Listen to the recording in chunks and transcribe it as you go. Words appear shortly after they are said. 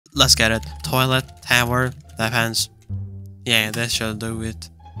let's get it. Toilet tower defense. Yeah, this should do it.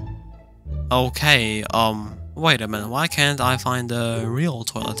 Okay, wait a minute. Why can't I find the real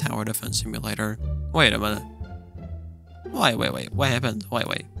toilet tower defense simulator? Wait a minute. Wait. What happened?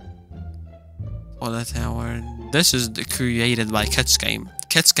 Wait. Toilet tower. This is created by Kids Game.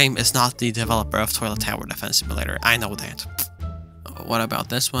 Kids Game is not the developer of Toilet Tower Defense Simulator. I know that. What about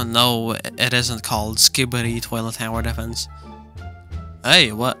this one? No, it isn't called Skibbity Toilet Tower Defense.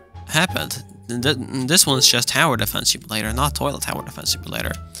 Hey, what happened? This one's just Tower Defense Simulator, not Toilet Tower Defense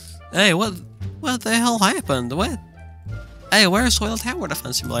Simulator. Hey, what the hell happened? What? Hey, where's Toilet Tower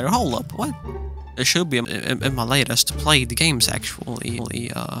Defense Simulator? Hold up, what? It should be in my latest played games, actually.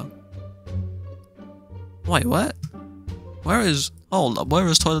 Wait, what? Hold up, where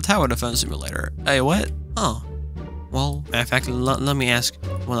is Toilet Tower Defense Simulator? Hey, what? Oh. Well, in fact, let me ask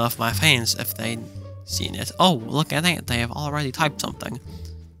one of my fans if they've seen it. Oh, look at that, they have already typed something.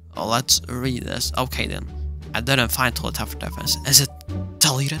 Oh, let's read this. Okay then. I didn't find Toilet Tower Defense. Is it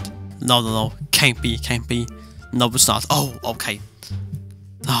deleted? No. Can't be. No, it's not. Oh, okay.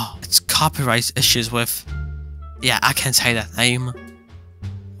 Oh, it's copyright issues with... Yeah, I can't say that name.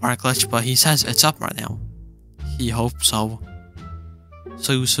 Or a glitch, but he says it's up right now. He hopes so.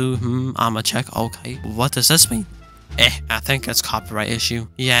 I'ma check. Okay. What does this mean? I think it's copyright issue.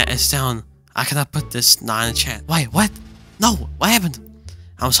 Yeah, it's down. I cannot put this not in chat. Wait, what? No, what happened?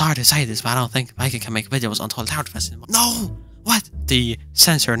 I'm sorry to say this, but I don't think Micah can make videos on Toilet Tower Defense anymore. No! What? The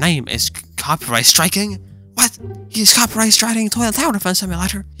censor name is copyright striking? What? He's copyright striking Toilet Tower Defense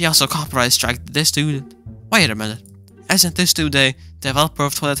Simulator? He also copyright strike this dude. Wait a minute. Isn't this dude the developer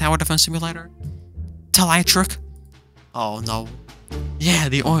of Toilet Tower Defense Simulator? Teletric? Oh no. Yeah,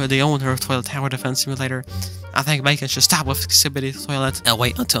 the owner of Toilet Tower Defense Simulator. I think Bacon should stop with Skibbity Toilet and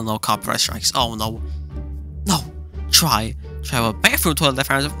wait until no copyright strikes. Oh no. No. Try with Bathroom Toilet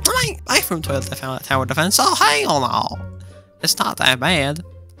Defense. Bathroom Toilet Tower Defense. Oh, hell no. It's not that bad.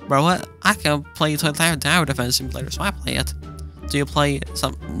 Bro, what? I can play Toilet Tower Defense Simulator, so I play it. Do you play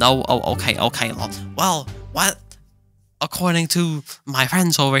some? No. Oh, okay. Well, what? According to my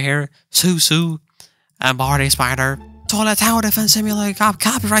friends over here, Susu and Barty Spider, Toilet Tower Defense Simulator got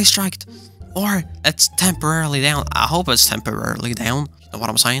copyright striked. Or it's temporarily down. I hope it's temporarily down. You know what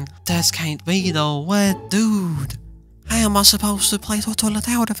I'm saying? This can't be though. What? Dude. How am I supposed to play Toilet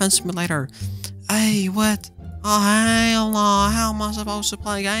Tower Defense Simulator? Hey, what? Oh, hell no. How am I supposed to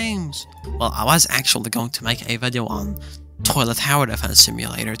play games? Well, I was actually going to make a video on Toilet Tower Defense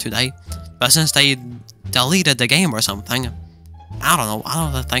Simulator today. But since they deleted the game or something, I don't know.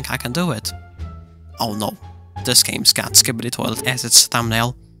 I don't think I can do it. Oh no. This game's got Skibbity Toilet as its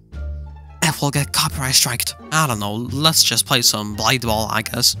thumbnail. It will get copyright striked. I don't know, let's just play some Blade Ball, I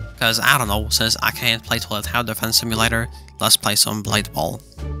guess. Because, I don't know, since I can't play Toilet Tower Defense Simulator, let's play some Blade Ball.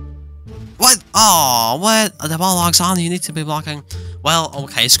 What? Oh, what? The ball locks on, you need to be blocking. Well,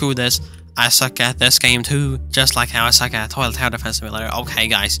 okay, screw this. I suck at this game too, just like how I suck at Toilet Tower Defense Simulator. Okay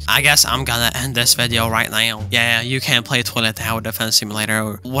guys, I guess I'm gonna end this video right now. Yeah, you can't play Toilet Tower Defense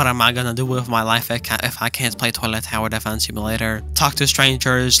Simulator. What am I gonna do with my life if I can't play Toilet Tower Defense Simulator? Talk to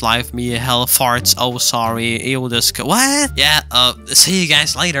strangers, live me, hell, farts, oh sorry, ew, this what? Yeah, see you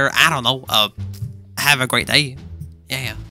guys later, I don't know, have a great day. Yeah.